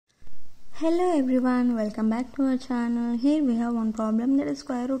Hello everyone, welcome back to our channel. Here we have one problem, that is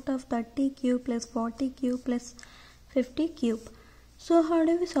square root of 30 cube plus 40 cube plus 50 cube. So how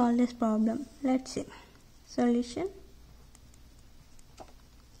do we solve this problem? Let's see. Solution.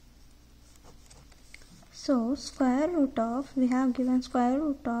 So square root of, we have given square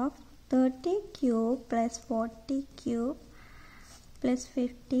root of 30 cube plus 40 cube plus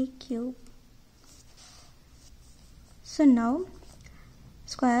 50 cube. So now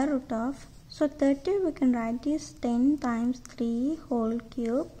square root of, so 30 we can write is 10 times 3 whole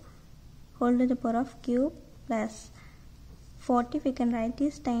cube, whole to the power of cube, plus 40 we can write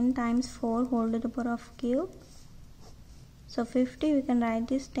is 10 times 4 whole to the power of cube. So 50 we can write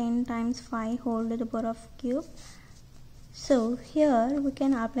is 10 times 5 whole to the power of cube. So here we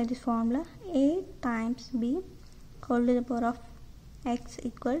can apply this formula, a times b whole to the power of x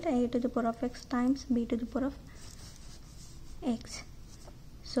equal to a to the power of x times b to the power of x.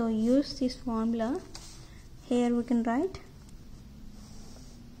 So use this formula. Here we can write,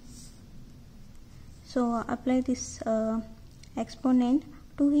 so apply this exponent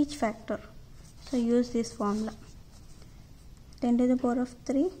to each factor. So use this formula, 10 to the power of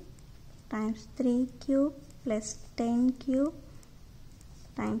 3 times 3 cube plus 10 cube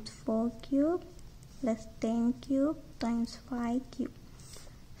times 4 cube plus 10 cube times 5 cube.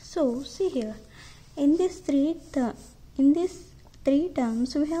 So see here, in this three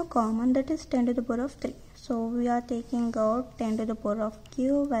terms we have common, that is 10 to the power of 3. So we are taking out 10 to the power of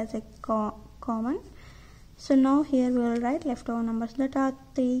cube as a common. So now here we will write leftover numbers, that are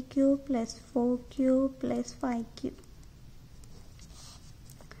 3 cube plus 4 cube plus 5 cube.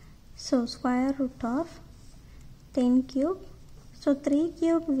 So square root of 10 cube, so 3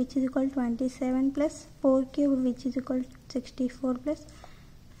 cube which is equal to 27 plus 4 cube which is equal to 64 plus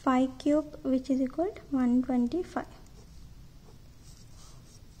 5 cube which is equal to 125.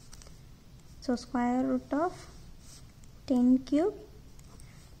 So square root of 10 cube,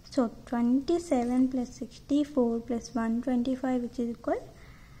 so 27 plus 64 plus 125 which is equal to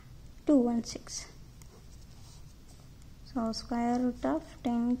 216. So square root of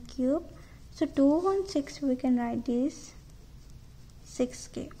 10 cube, so 216 we can write is 6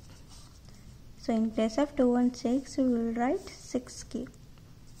 cube. So in place of 216 we will write 6 cube.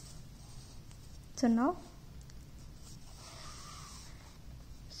 So now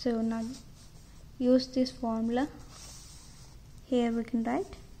use this formula. Here we can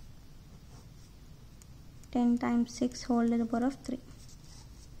write 10 times 6 whole to the power of 3.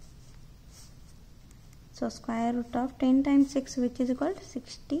 So square root of 10 times 6 which is equal to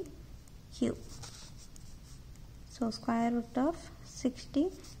 60 cube. So square root of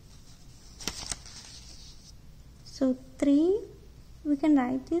 60. So 3 we can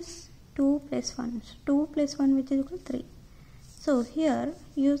write this 2 plus 1. So 2 plus 1 which is equal to 3. So here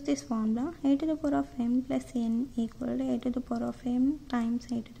use this formula, a to the power of m plus n equal to a to the power of m times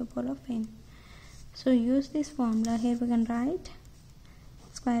a to the power of n. So use this formula. Here we can write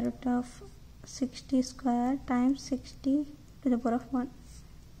square root of 60 square times 60 to the power of 1.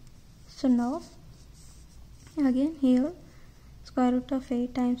 So now again here square root of a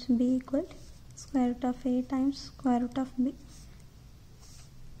times b equal to square root of a times square root of b.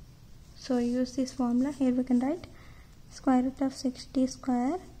 So use this formula. Here we can write square root of 60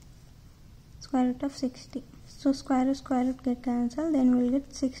 square root of 60. So square root get cancelled, then we will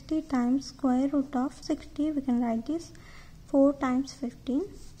get 60 times square root of 60. We can write this 4 times 15.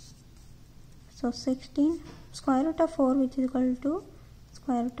 So 16 square root of 4 which is equal to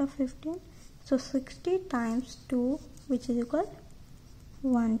square root of 15. So 60 times 2 which is equal to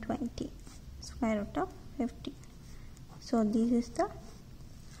 120 square root of 15. So this is the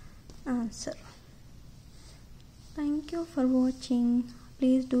answer. Thank you for watching.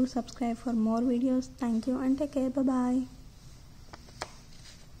 Please do subscribe for more videos. Thank you and take care. Bye bye.